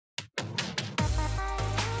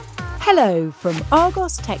Hello from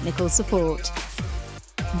Argos Technical Support.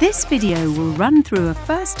 This video will run through a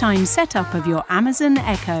first-time setup of your Amazon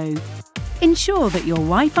Echo. Ensure that your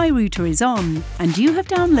Wi-Fi router is on and you have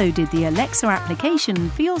downloaded the Alexa application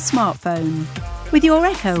for your smartphone. With your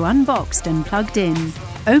Echo unboxed and plugged in,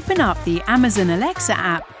 open up the Amazon Alexa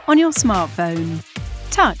app on your smartphone.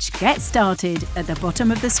 Touch Get Started at the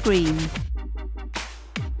bottom of the screen.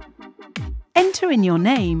 Enter in your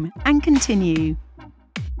name and continue.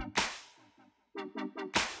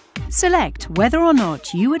 Select whether or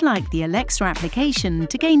not you would like the Alexa application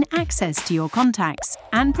to gain access to your contacts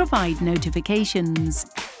and provide notifications.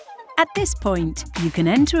 At this point, you can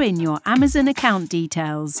enter in your Amazon account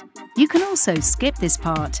details. You can also skip this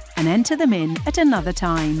part and enter them in at another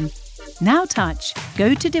time. Now touch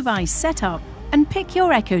Go to Device Setup and pick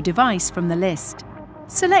your Echo device from the list.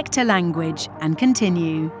 Select a language and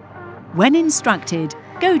continue. When instructed,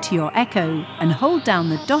 go to your Echo and hold down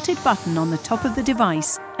the dotted button on the top of the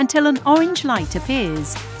device until an orange light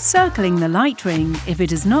appears, circling the light ring if it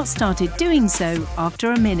has not started doing so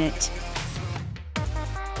after a minute.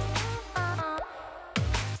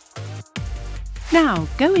 Now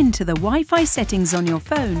go into the Wi-Fi settings on your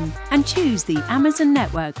phone and choose the Amazon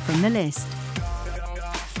network from the list.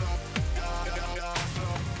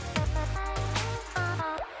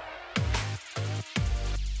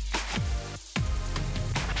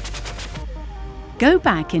 Go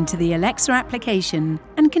back into the Alexa application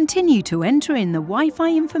and continue to enter in the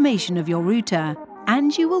Wi-Fi information of your router,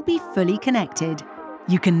 and you will be fully connected.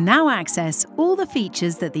 You can now access all the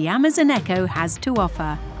features that the Amazon Echo has to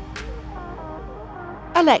offer.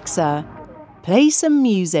 Alexa, play some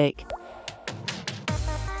music.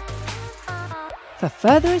 For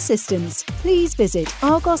further assistance, please visit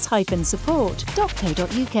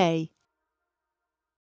argos-support.co.uk.